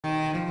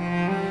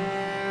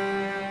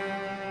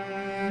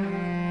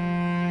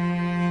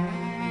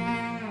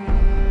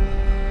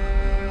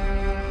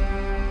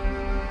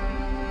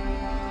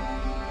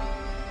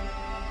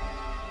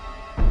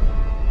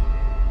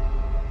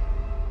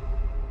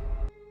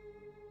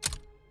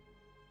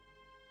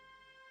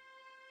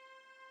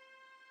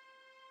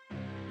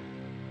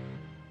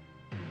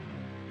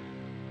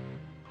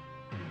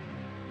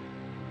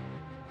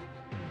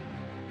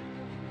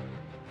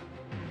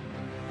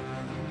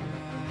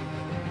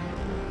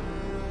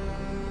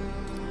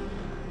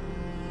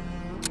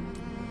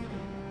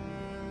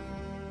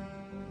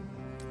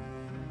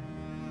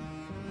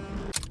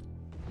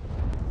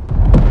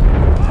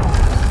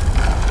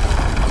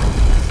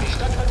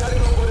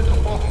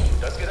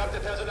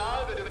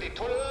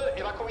Tunnel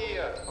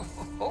evakuiert.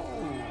 Oh,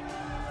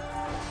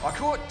 I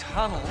caught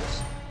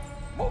tunnels.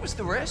 What was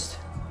the rest?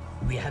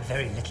 We have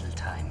very little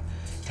time.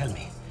 Tell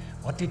me,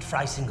 what did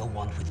Freisinger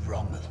want with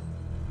Rommel?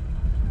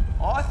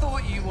 I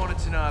thought you wanted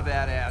to know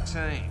about our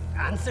team.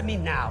 Answer me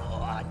now,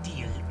 or our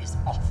deal is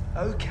off.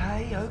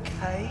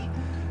 Okay.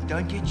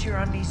 Don't get your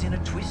undies in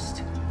a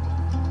twist.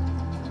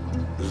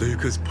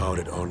 Lucas piled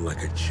it on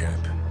like a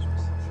champ.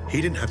 He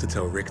didn't have to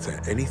tell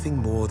Richter anything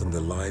more than the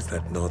lies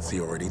that Nazi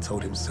already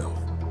told himself.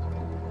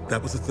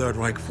 That was the Third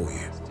Reich for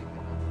you.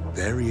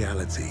 Their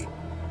reality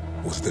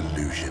was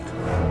delusion.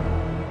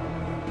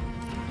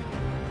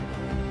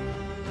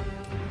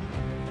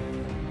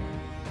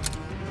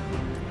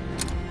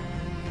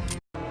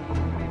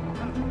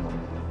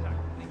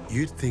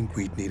 You'd think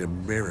we'd need a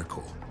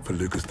miracle for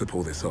Lucas to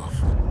pull this off.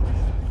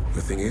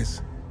 The thing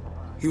is,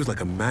 he was like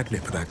a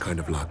magnet for that kind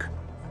of luck.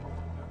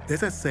 There's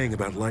that saying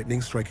about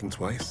lightning striking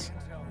twice.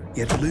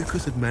 Yet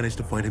Lucas had managed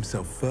to find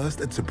himself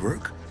first at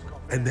Tobruk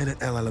and then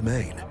at El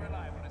Alamein.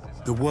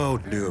 The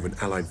world knew of an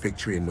Allied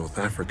victory in North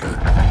Africa.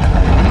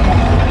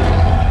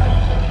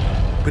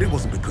 But it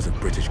wasn't because of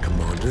British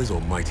commanders or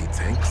mighty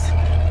tanks.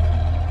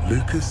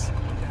 Lucas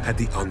had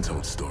the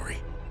untold story,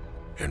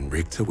 and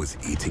Richter was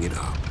eating it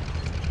up.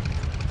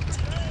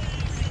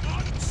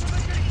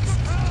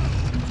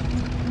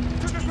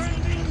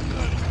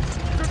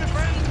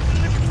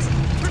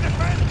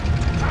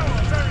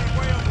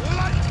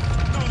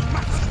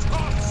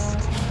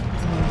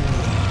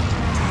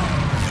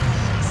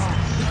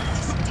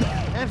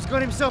 Amp's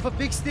got himself a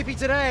big stiffy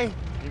today.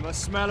 He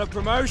must smell a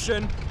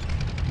promotion.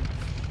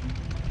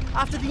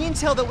 After the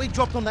intel that we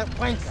dropped on that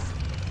wanker,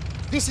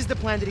 this is the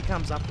plan that he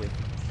comes up with.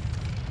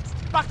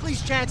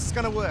 Buckley's chance is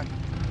gonna work.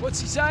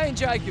 What's he saying,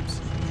 Jacobs?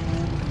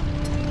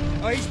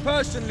 Oh, he's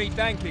personally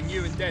thanking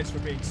you and Des for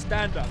being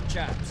stand-up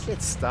chaps.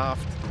 Get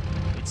stuffed.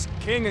 It's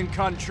king and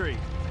country.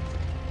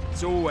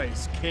 It's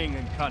always king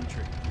and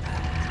country.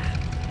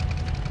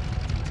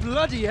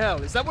 Bloody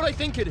hell, is that what I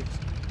think it is?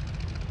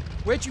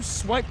 Where'd you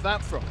swipe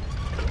that from?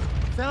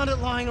 Found it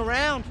lying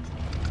around.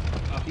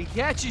 If he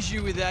catches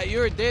you with that,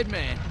 you're a dead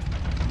man.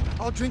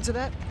 I'll drink to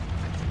that.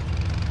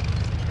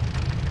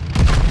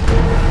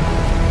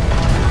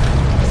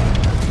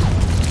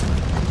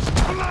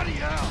 Bloody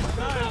hell!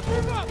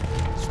 Move up!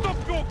 Stop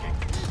talking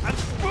and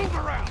move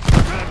around!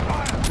 Turn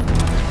fire!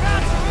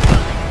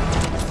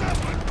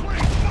 Someone,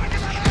 please, fuck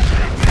him out!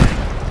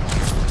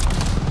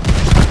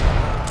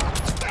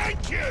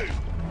 Thank you!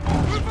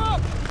 Move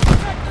up!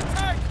 Protect the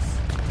tanks!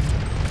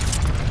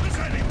 This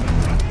ain't even the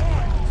front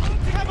line!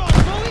 Come on,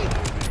 bully!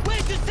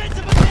 Where's your sense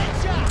of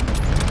adventure?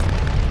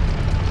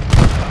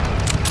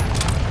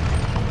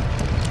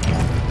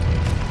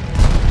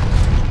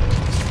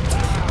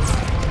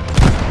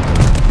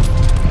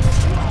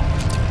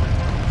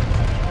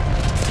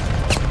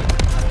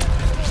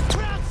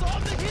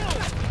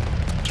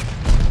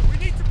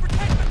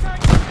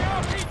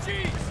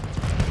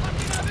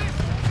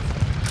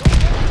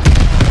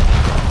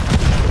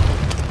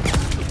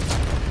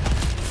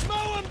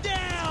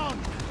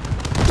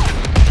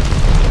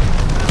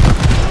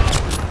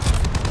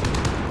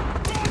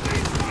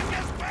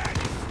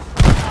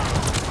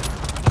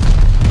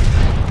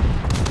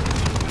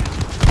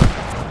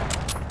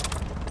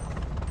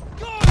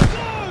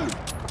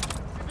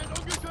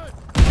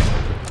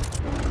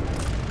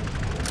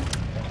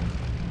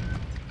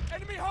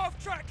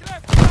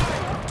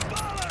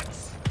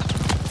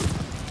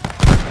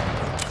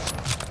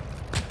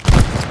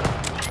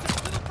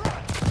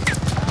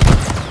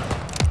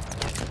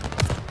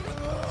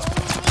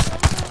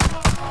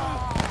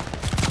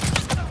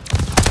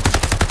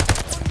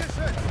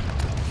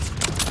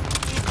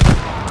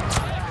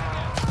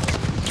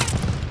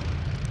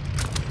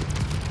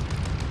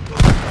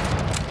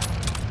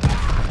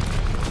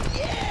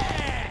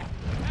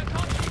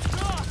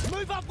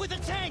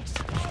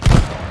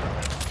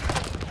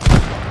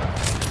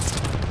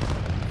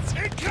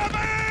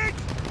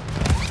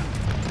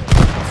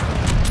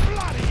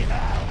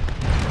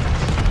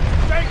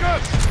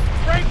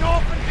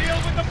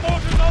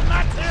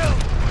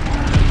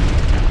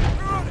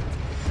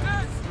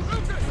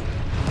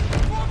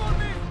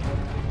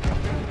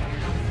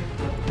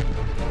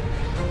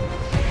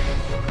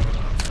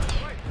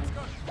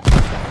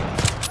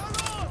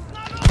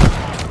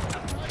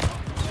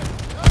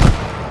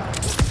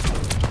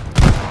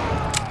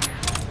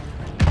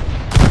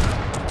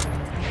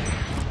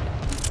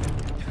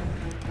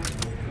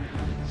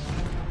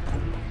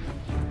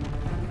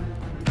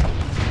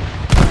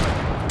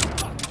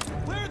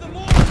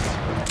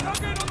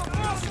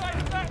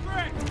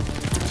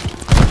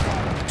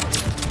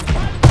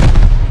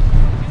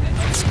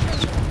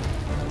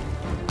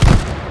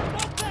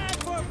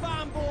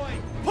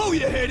 Pull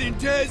your head in,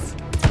 Des!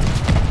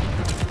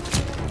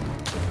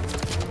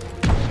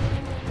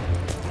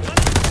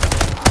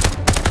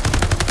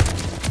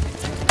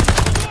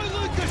 Go,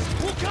 Lucas!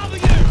 We'll cover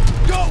you!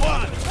 Got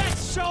one!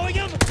 That's showing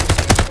him!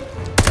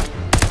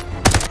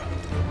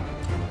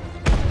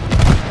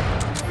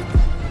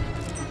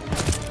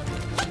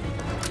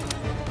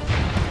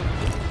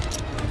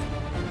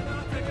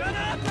 Gonna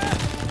happen!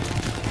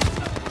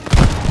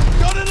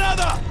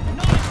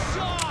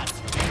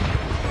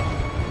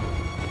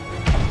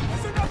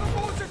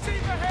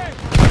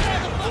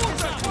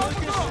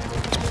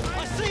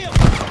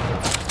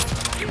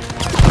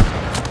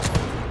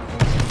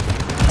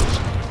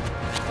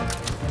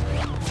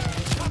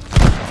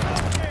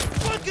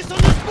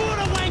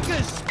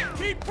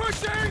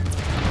 Pushing!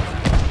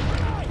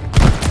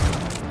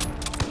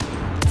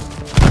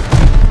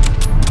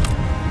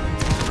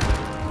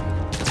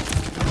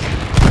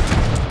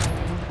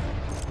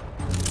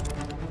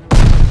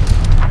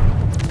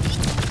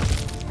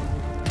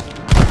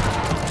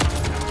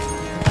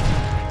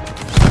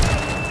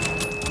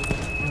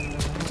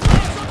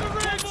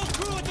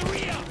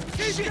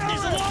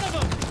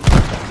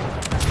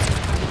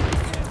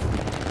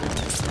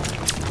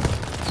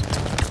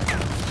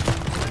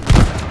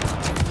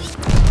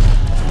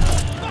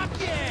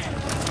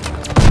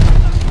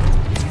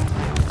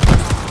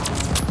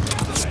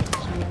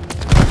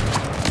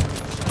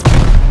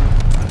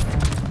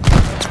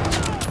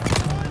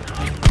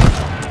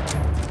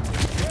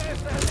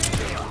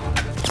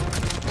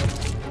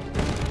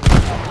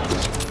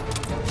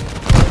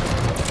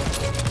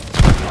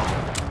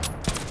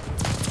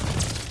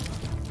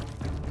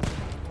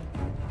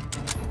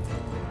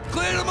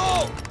 Clear them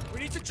all!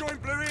 We need to join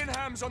Bluey and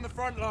Hams on the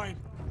front line.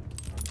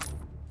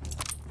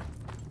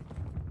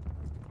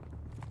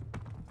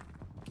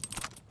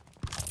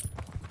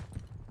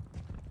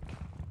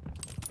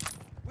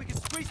 We can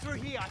squeeze through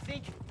here, I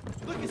think.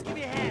 Lucas, give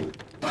me a hand.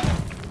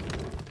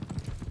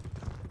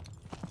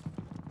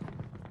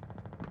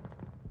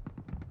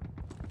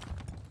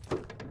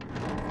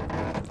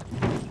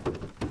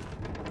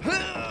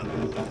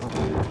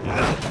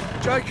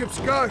 Jacobs,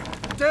 go!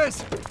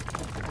 Des!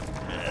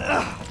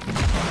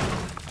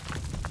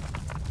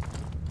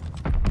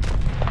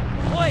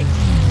 Oi!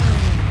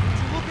 Would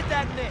you look at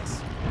that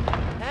mess?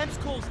 Hams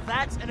calls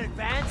that an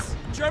advance?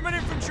 German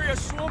infantry are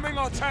swarming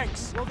our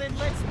tanks. Well then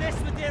let's mess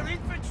with their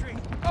infantry.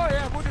 Oh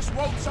yeah, we'll just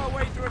waltz our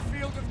way through a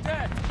field of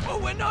death. Well,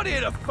 we're not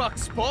here to fuck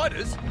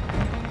spiders.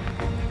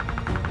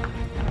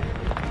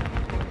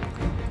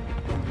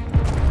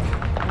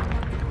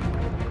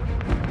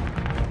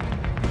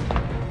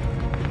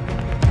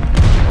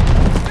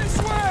 This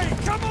way!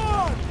 Come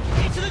on!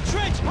 Into the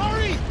trench,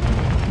 hurry!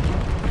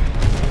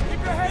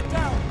 Keep your head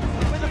down.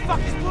 Where the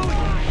fuck is Bluey?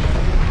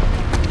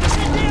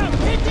 Get down!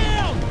 Get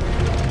down!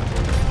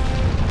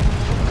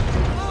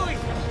 Bluey!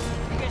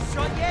 You get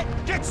shot yet?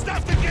 Get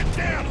stuffed and get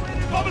down!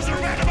 Bombers are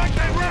about to make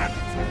their run!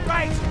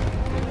 Right!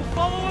 We'll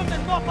follow him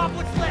and mop up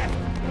what's left.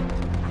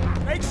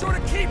 Make sure to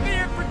keep the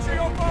infantry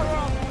off our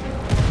arm.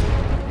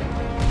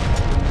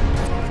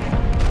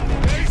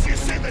 As you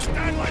said, the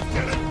done,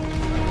 Lieutenant!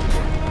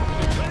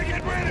 Better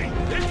get ready!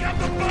 Here come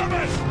the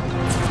bombers!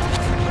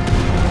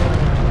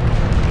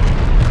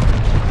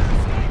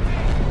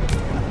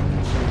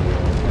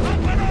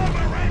 Up and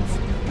over, rats!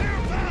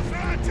 They're fast for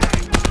our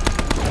tank!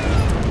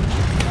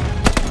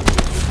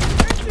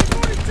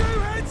 NC-42,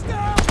 heads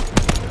down!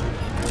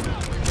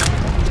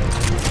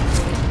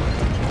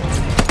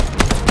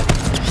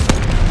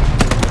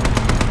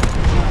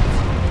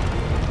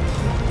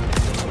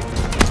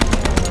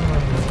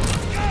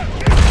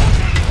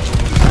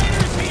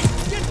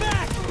 Get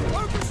back!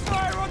 Focus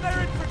fire on their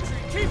infantry!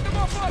 Keep them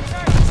off our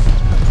tanks!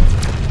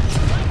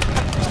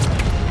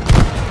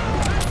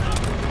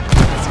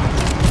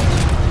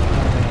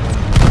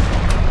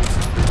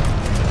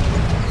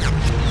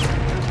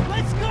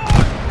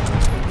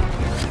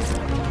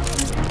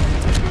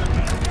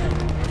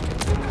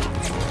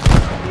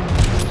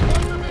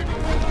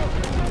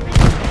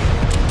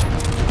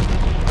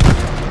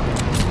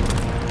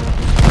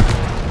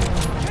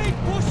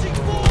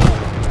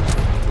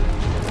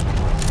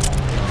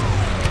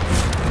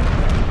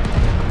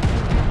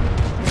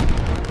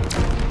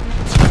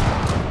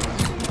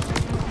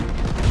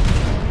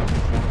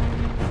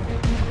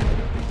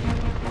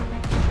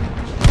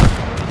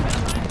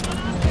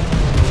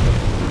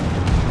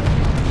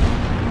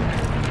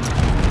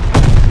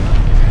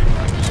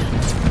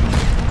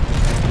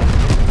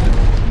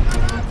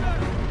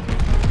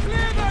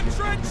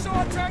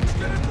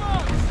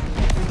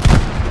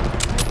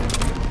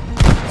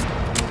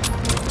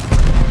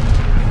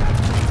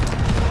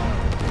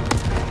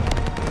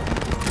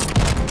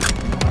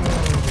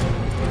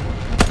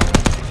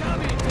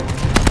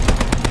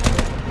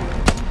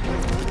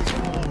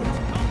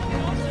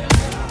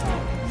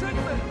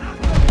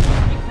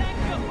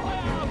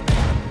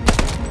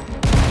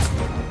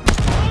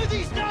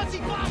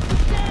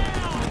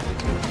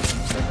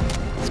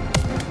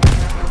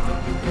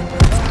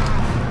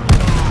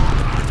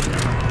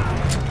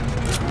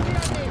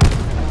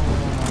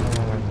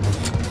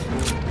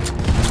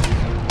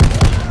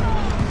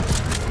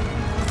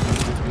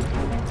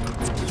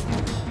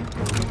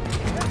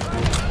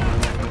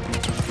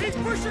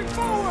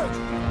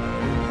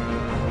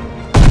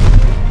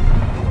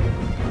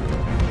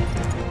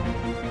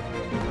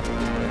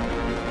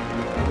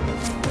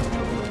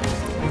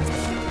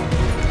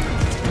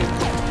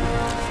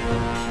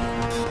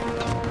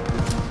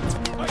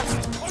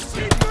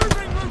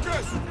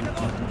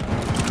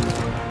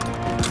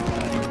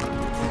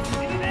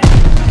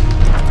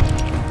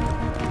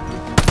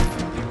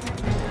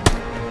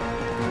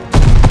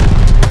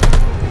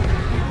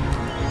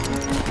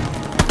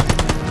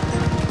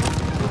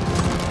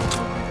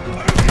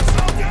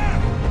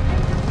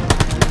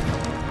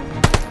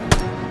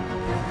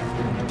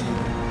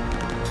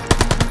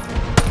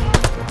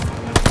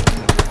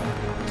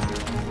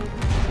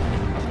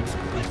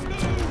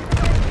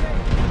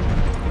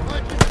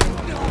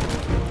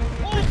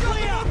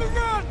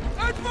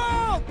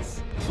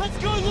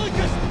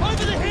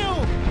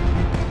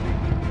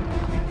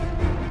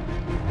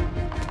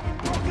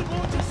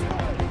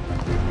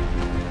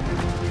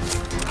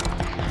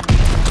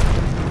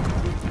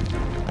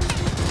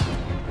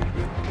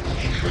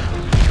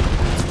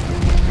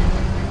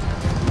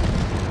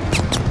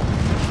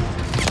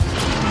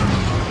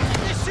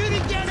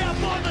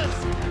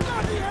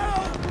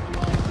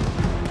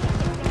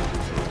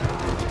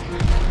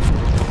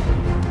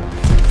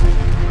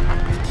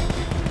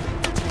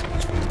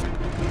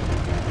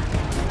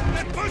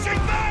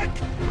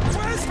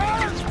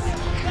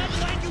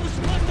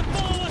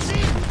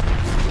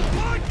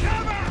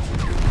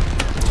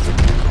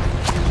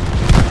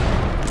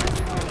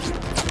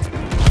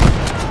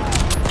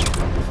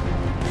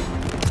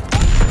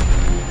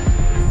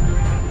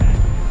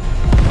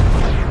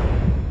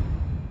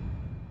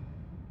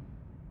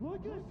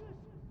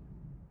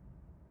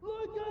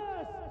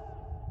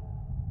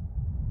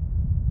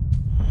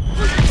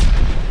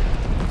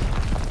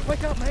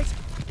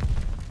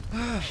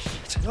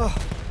 it. Oh,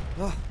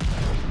 oh.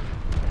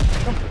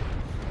 Come.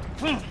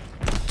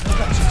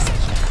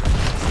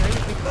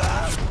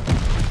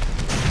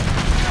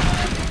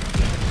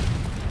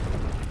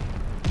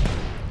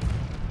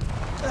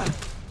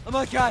 I'm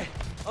okay.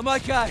 I'm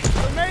okay.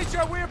 The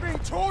Major, we're being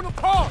torn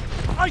apart!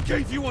 I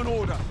gave you an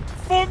order.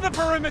 Form the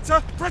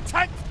perimeter,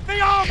 protect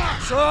the armor!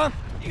 Son,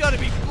 you gotta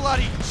be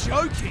bloody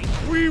joking.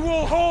 We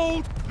will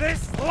hold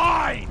this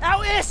line!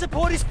 Our air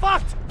support is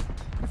fucked!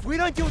 If we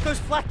don't deal with those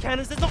flak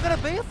cannons, there's not gonna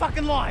be a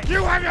fucking line!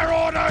 You have your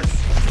orders!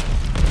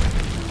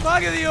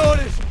 Bugger the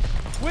orders.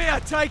 We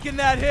are taking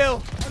that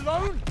hill.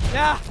 Alone?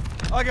 Nah,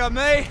 I got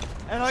me,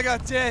 and I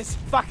got Des.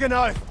 Fucking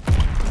oath!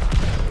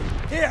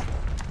 Here,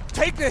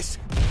 take this.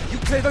 You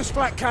clear those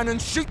flak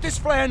cannons, shoot this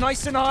flare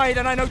nice and high,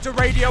 then I know to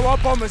radio our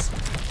bombers.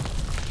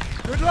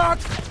 Good luck!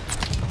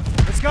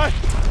 Let's go! I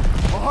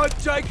hope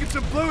Jacobs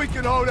and Bluey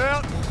can hold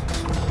out.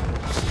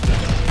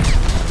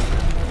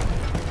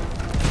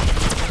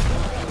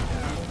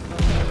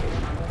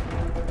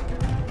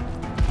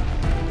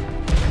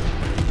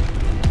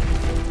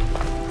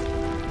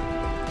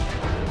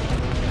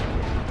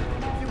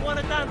 If you want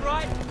it done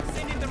right,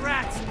 send in the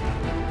rats.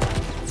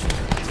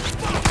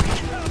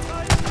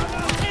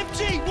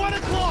 MG, 1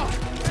 o'clock!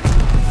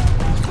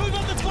 Move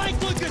on the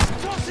flank, Lucas!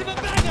 Toss him a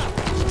banger!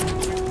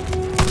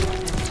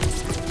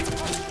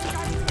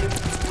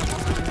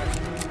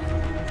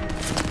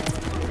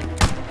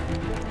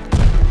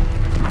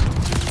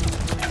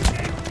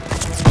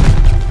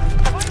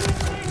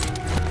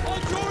 On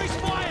Jory's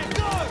fire,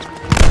 go!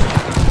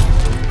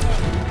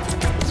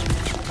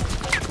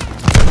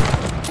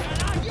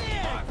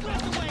 Yeah,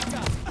 grab the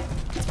wanker!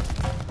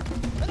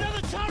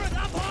 Another turret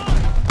up high!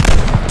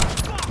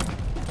 Fuck!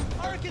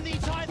 I reckon the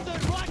entire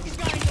Third Reich is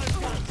going those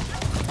guns!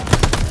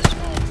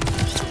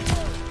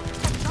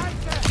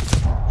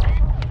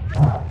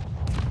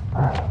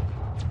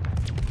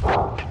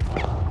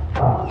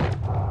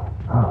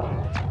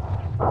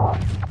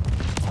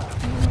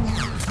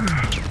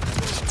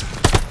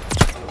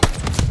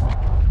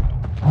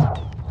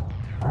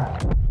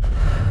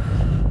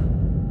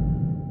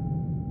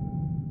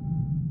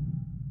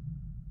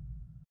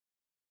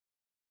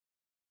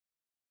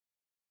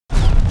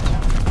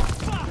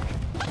 Fuck!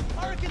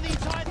 I reckon the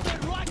entire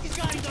Third Reich is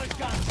going those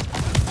guns!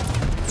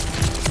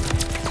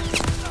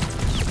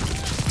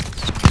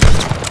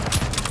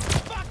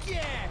 Fuck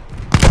yeah!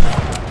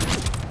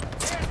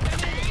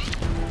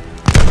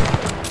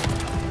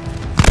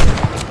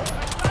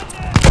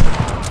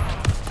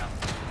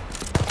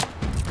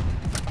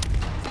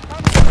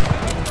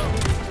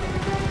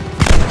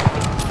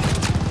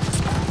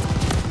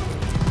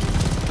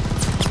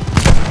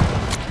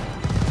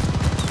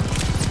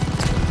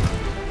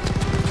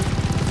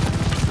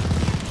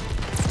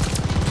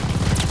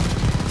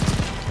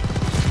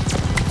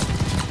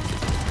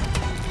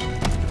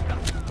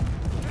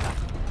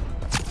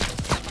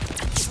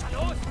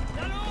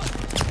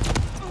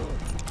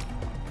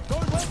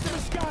 Don't let them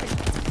escape!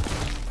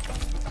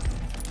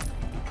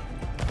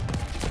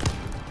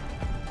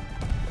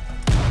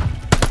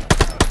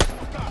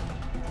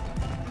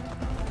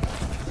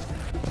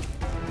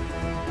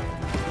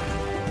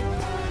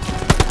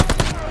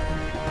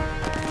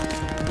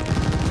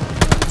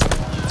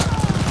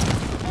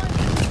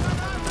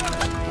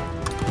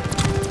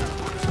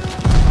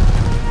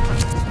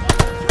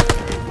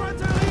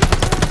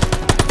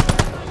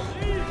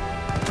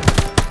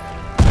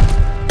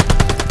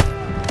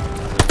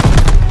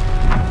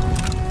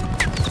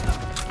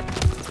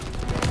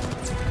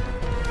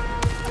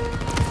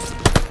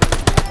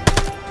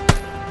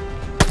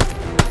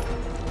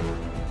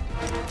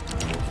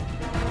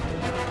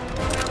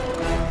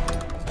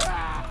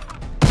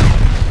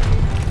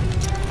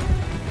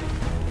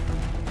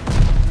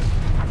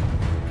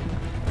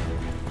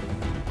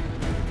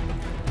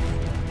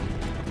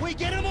 We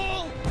get them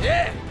all!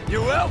 Yeah,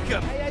 you're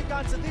welcome. AA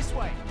guns are this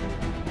way.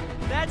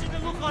 Imagine the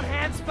look on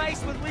Ham's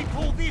face when we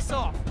pull this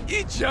off.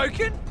 You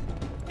joking?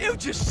 He'll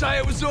just say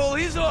it was all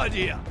his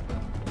idea.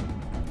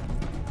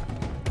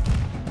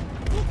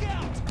 Look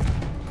out!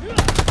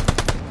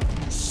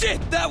 Shit,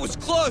 that was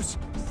close.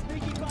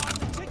 Sneaky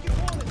bastard, check your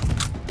corners.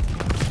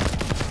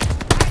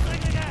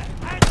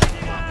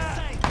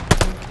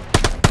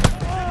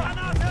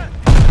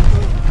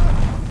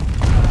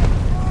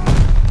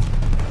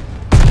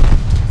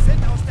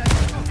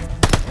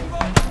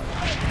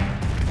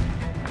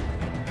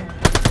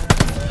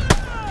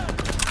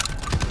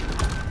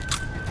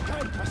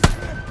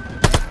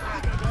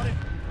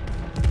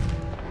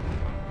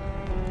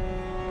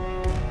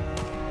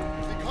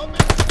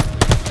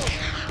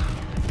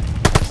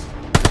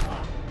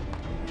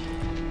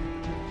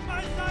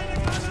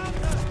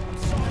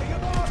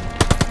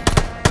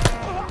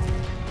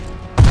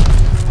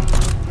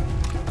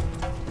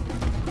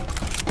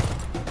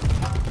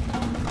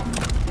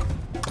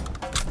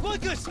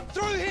 Lucas,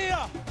 through here!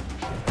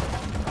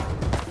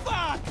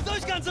 Fuck!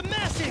 Those guns are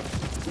massive!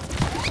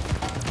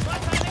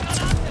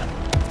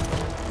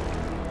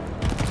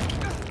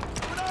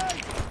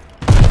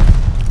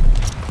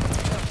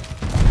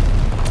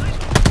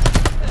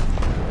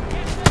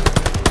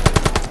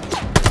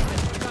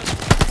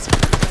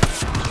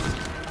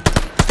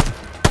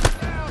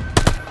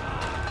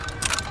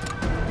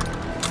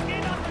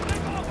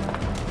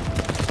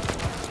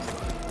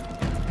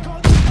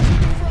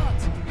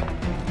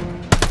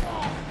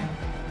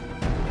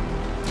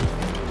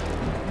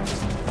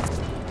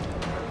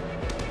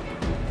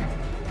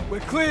 We're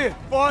clear!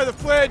 Fire the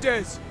flare, Des!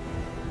 As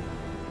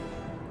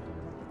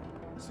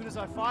soon as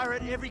I fire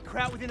it, every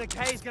kraut within a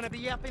K is gonna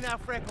be up in our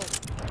freckle.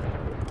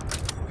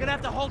 We're gonna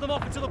have to hold them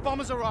off until the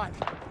bombers arrive.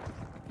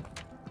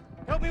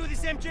 Help me with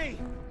this MG!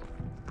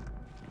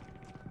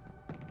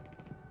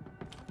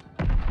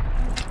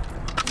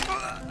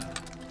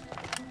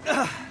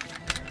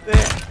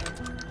 There!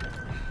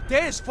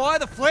 Des, fire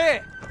the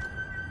flare!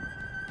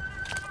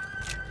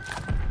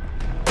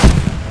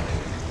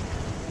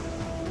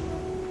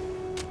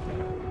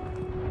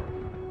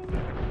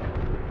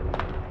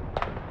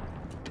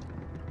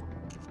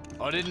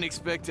 I didn't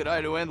expect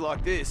today to end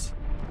like this.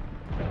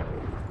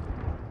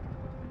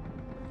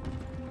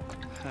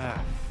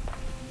 Ah,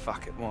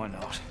 fuck it, why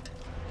not?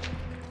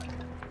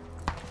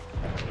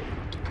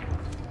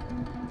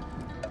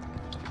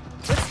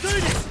 Let's do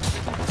this!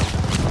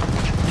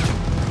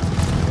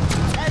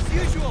 As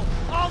usual,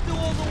 I'll do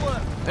all the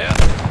work. Yeah,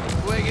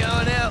 we're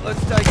going out.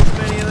 Let's take as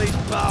many of these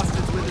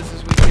bastards with us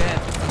as we can.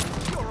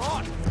 You're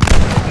on.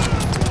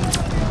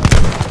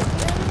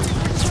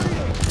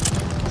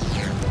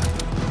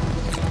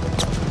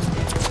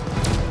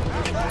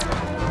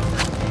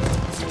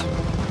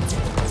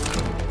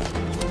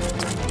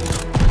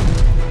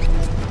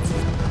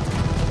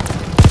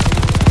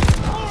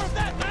 More of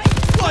that,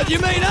 mate! What, you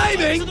mean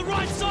aiming? To the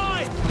right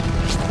side!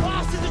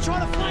 Bastards are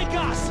trying to flank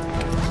us!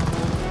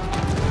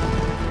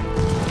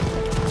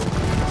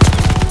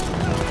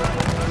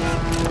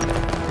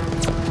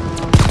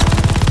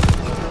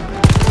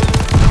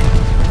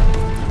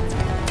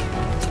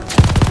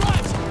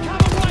 Right!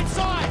 Cover right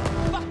side!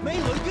 Fuck me,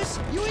 Lucas!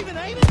 You even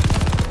aiming?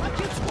 I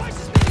killed twice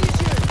as many as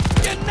you!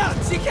 You're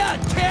nuts, you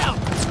can't count!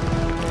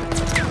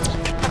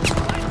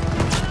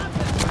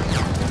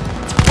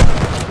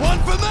 One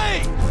for me!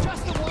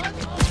 Just the one?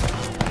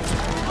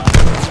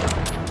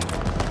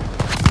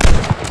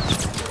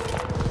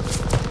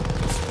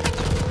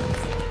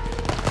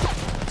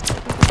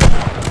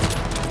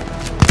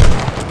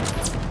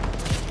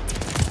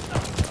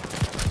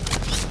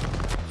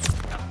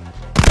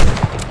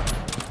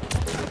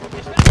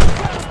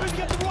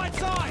 Moving up the right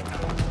side!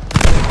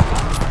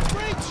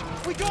 Breach!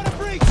 We got a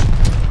breach!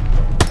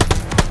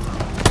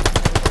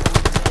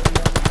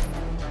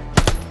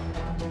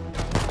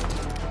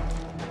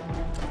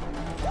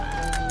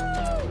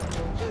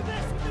 You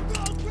messed with the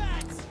wrong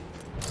rats!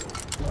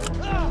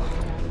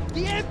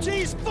 The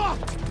MG's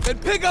fucked! Then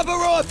pick up a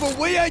rifle,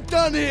 we ain't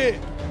done here!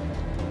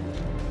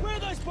 Where are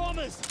those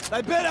bombers?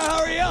 They better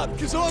hurry up,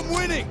 because I'm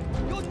winning!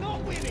 You're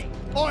not winning!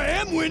 I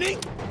am winning!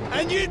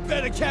 And you'd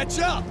better catch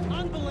up!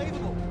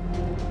 Unbelievable!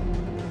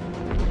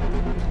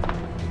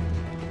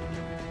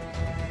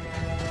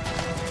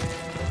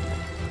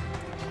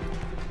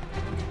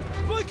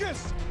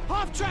 Lucas!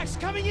 Half-track's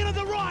coming in on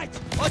the right!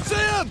 I see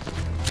him!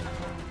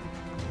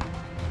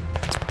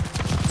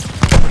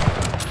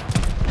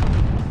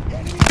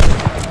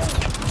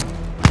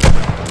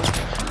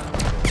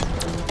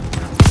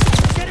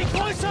 Getting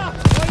closer! I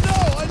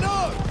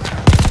know!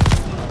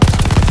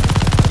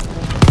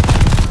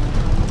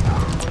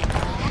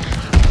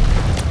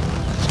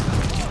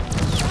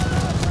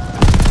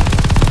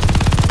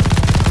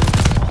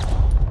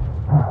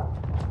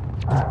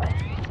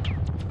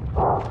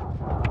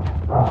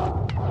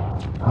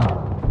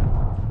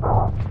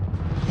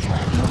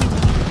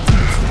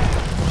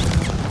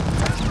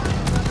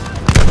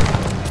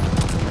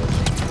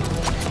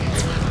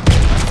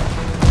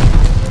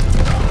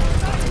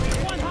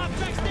 One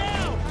half-track's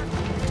down!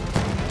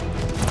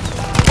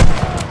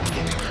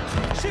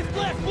 Shift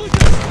left,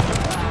 Lucas!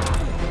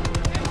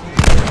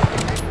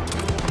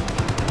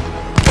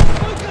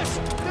 Lucas!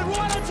 They're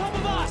right on top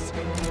of us!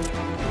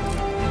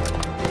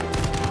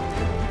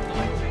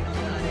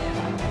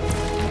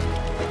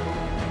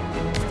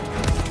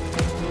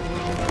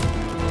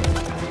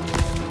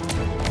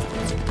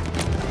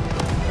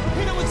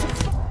 Hit it with some...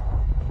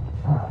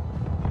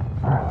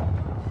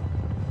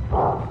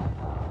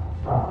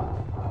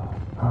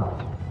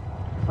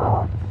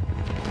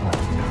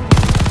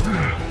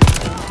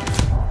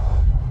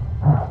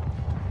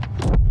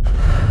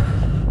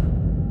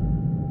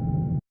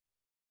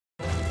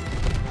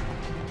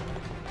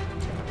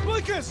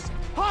 Lucas!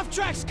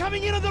 Half-track's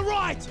coming in on the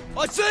right!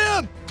 I see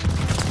him!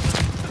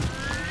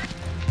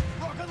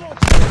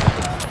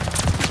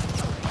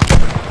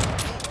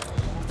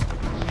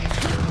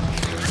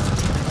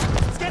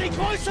 It's getting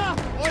closer!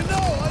 I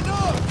know!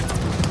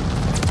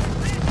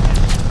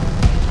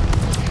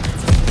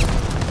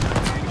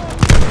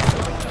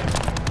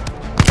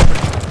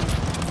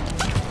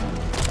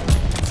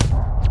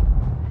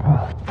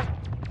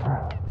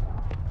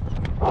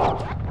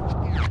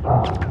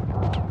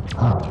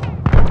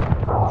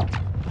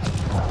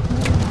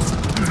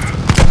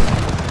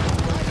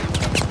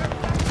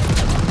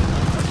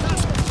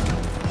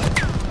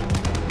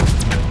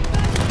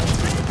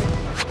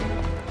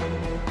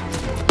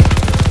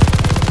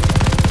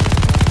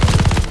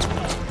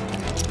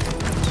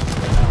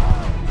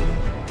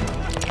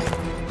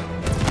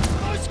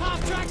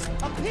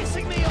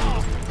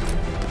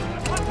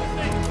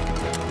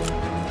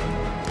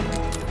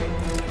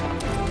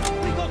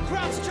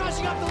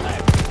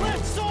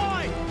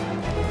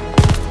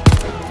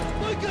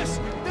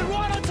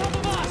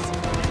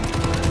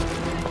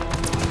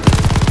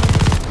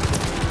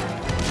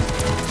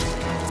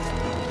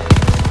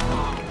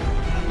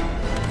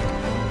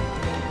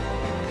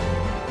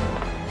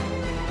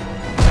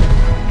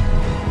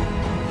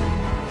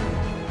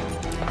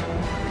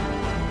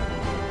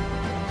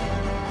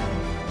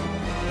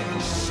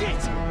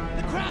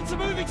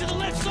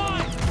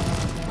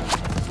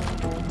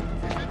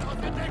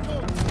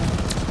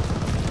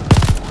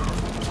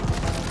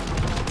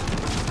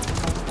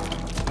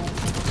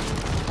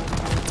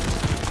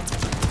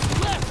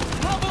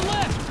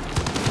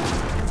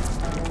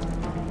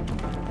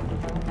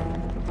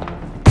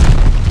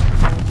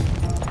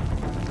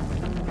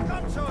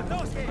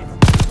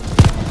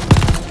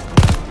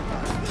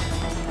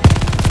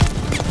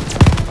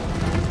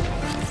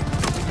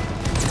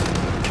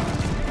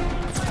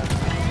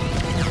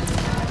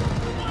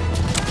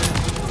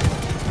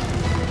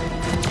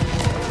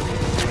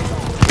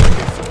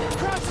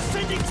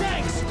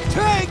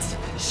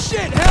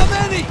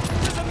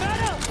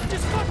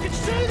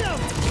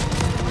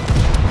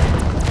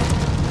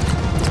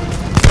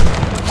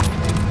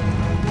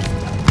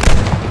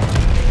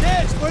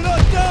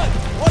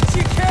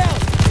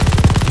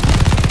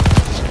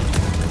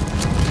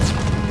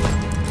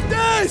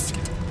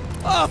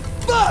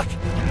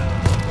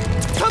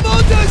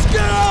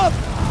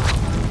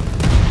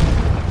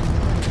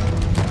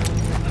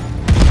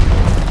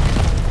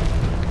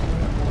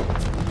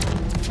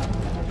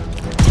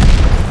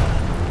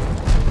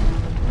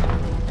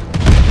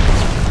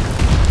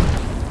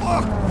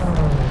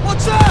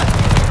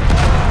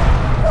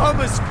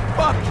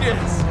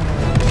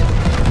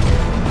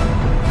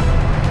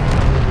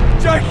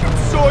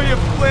 your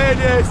plan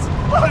is!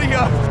 Bloody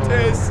oath,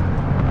 Des!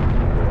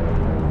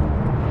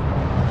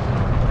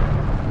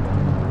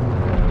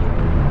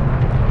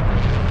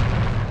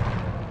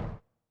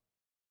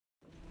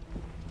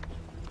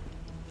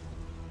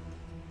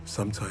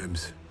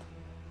 Sometimes,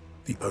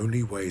 the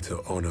only way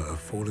to honor a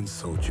fallen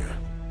soldier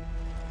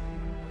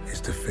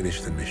is to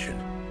finish the mission.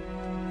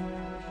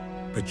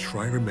 But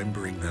try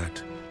remembering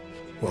that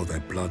while their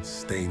blood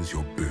stains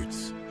your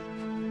boots.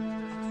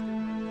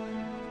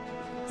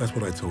 That's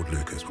what I told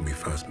Lucas when we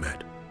first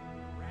met.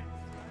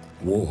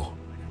 War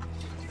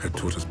had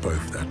taught us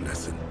both that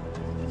lesson.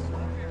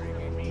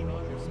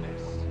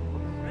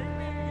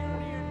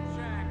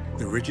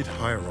 The rigid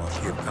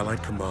hierarchy of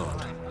Allied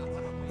command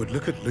would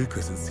look at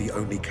Lucas and see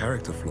only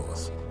character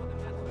flaws.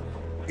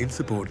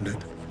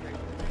 Insubordinate,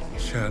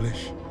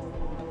 churlish,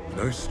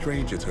 no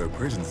stranger to a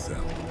prison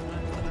cell.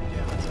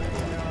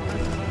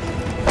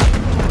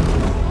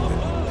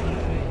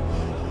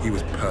 He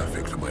was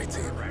perfect for my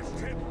team.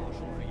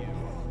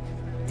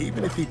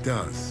 Even if he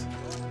does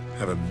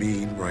have a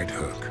mean right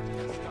hook.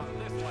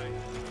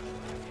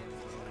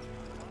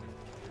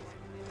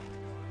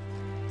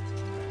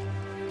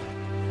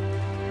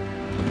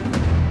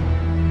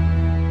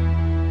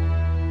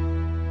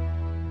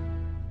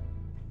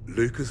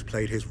 Lucas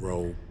played his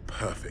role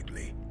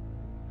perfectly.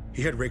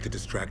 He had Richter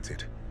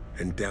distracted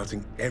and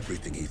doubting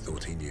everything he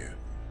thought he knew.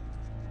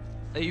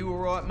 Are you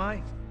alright,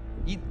 mate?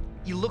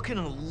 You're looking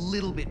a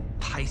little bit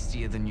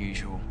pastier than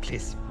usual.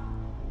 Please.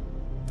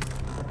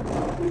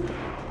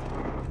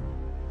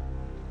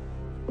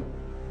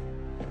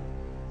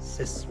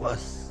 This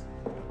was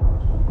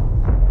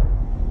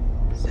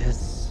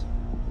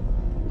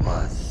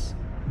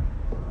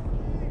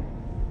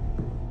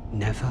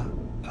never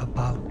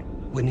about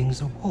winning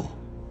the war.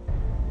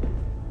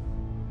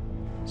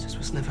 This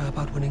was never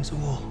about winning the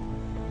war.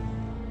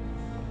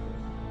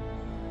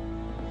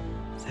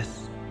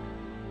 This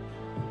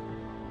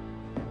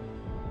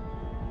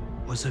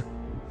was a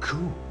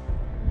coup.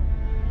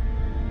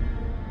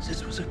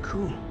 This was a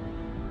coup.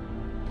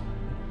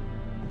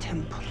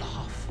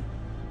 Tempelhof.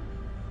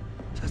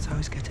 That's how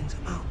he's getting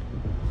them out.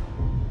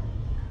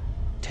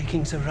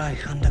 Taking the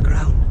Reich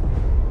underground.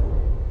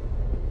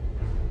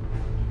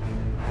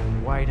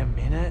 Wait a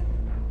minute.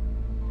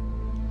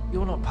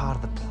 You're not part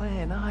of the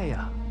plan, are you?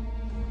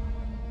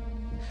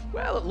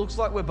 Well, it looks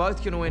like we're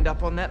both going to end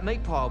up on that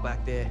meat pile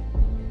back there.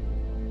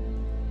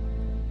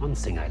 One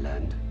thing I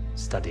learned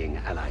studying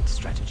Allied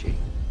strategy: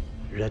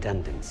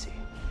 redundancy.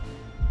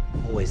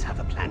 Always have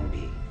a plan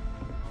B.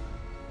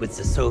 With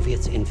the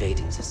Soviets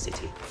invading the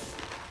city,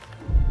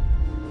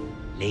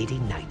 Lady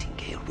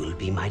Nightingale will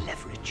be my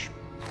leverage.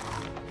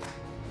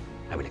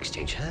 I will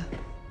exchange her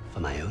for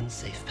my own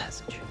safe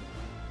passage.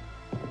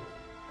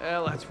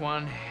 Well, that's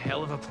one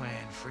hell of a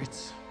plan,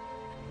 Fritz.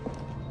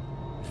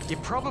 It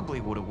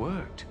probably would have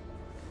worked.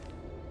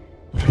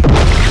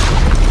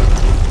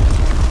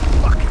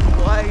 Fucking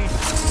blade!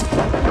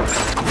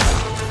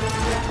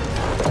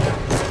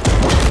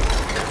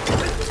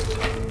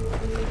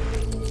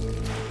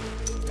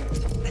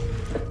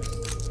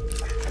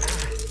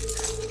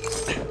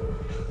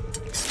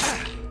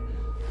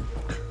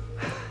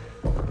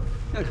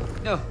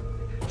 No,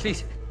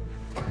 please.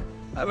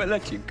 I will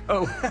let you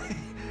go.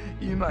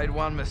 You made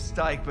one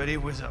mistake, but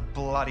it was a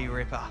bloody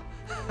ripper.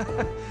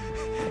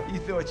 You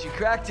thought you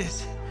cracked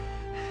us.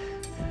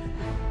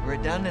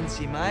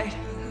 Redundancy, mate.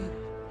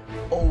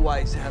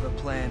 Always have a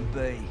plan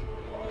B.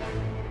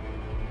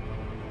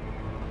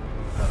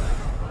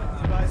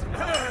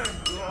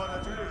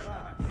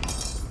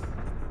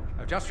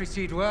 I've just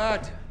received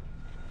word.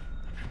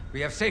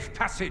 We have safe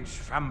passage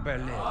from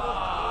Berlin.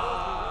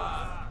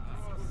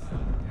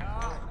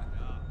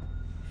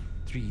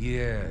 3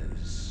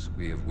 years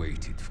we have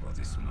waited for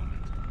this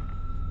moment.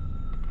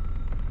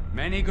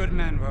 Many good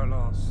men were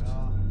lost.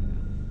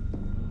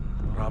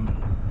 Rommel,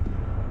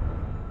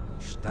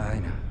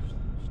 Steiner,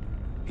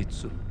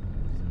 Hitzel.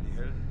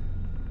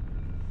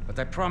 But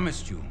I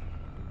promised you,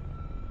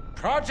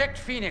 Project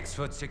Phoenix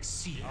would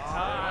succeed.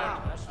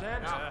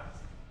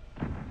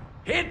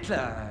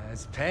 Hitler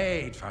has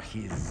paid for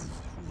his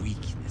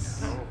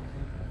weakness.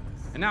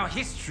 And now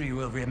history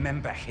will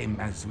remember him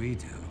as we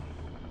do.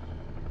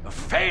 A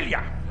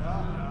failure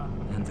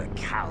and a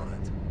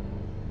coward.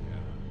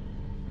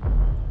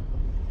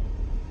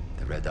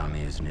 The Red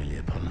Army is nearly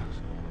upon us.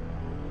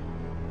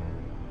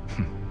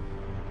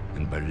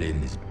 And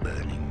Berlin is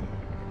burning.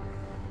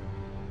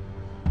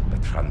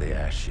 But from the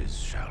ashes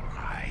shall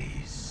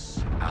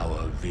rise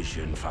our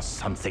vision for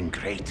something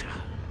greater.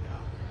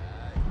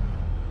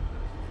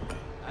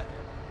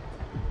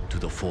 To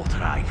the Fourth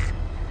Reich.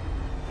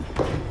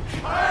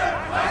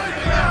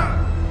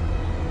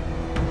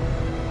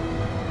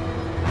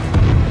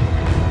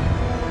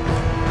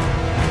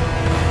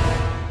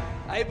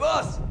 Hey,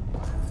 boss!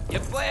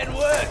 Your plan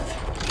worked!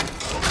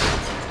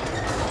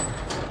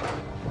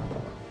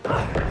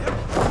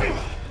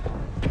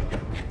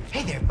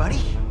 Hey there,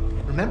 buddy.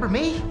 Remember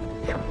me?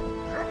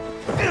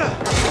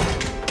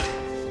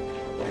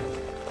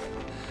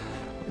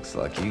 Looks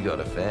like you got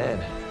a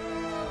fan.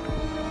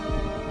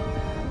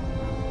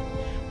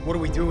 What do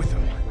we do with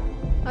them?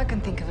 I can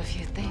think of a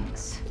few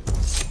things.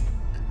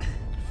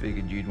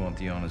 Figured you'd want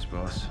the honors,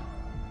 boss.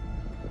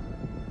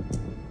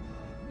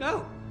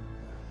 No!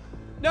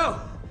 No!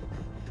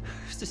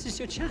 This is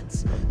your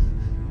chance.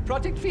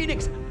 Project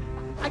Phoenix!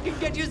 I can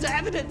get you the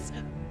evidence!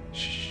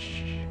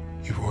 Shh.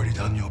 You've already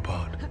done your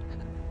part.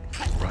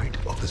 Right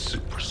of the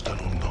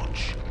suprasternal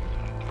notch,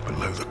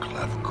 below the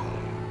clavicle.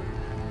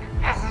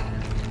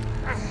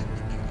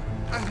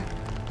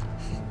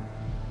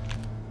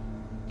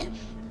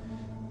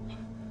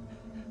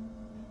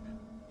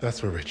 That's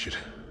for Richard.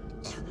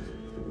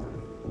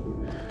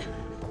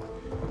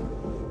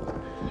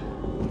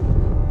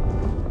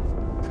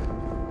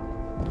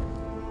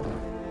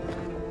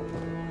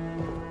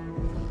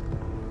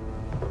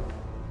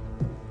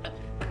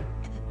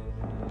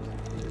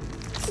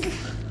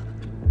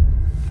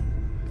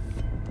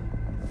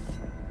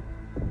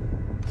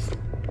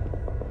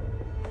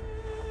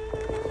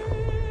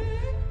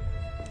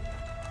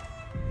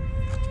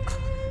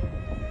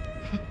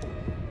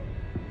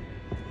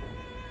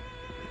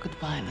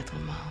 Goodbye, little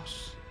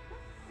mouse.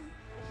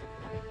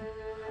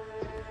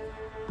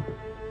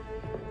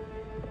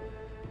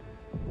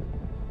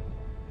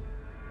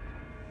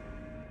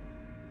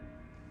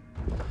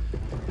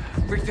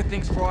 Richter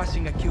thinks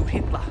Freisinger killed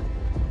Hitler.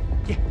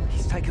 Yeah,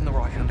 he's taken the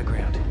Reich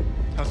underground.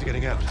 How's he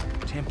getting out?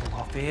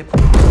 Tempelhof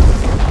Airport.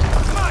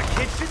 Come on,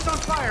 kid! Shit's on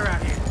fire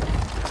out here!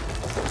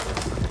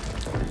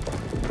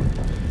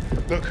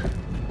 Look,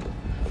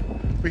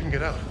 we can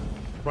get out.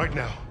 Right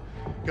now.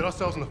 Get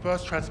ourselves on the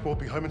first transport,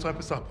 be home in time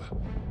for supper.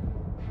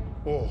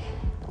 Or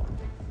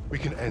we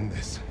can end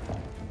this.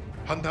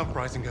 Hunt down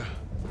Freisinger,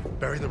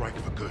 bury the Reich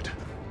for good.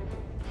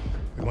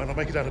 We might not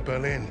make it out of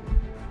Berlin,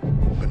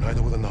 but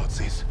neither will the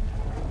Nazis.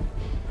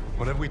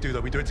 Whatever we do,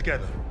 though, we do it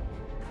together.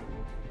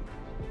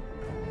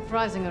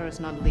 Freisinger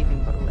is not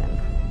leaving Berlin.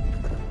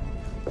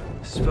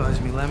 Suppose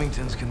me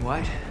Lamingtons can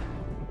wait.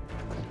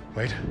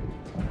 Wait.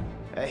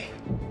 Hey,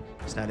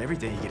 it's not every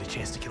day you get a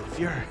chance to kill a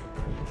Fuhrer.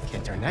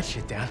 Can't turn that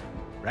shit down,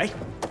 right?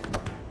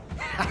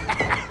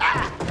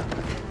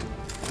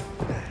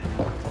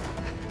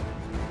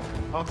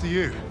 After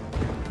you,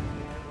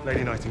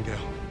 Lady Nightingale.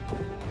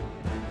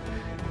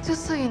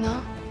 Just so you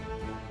know,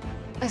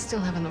 I still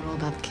haven't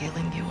ruled out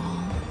killing you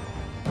all.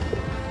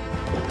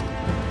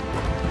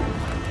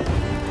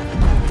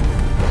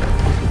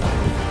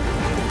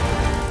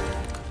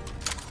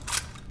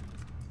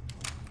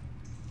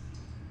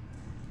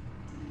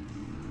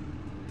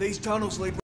 These tunnels lead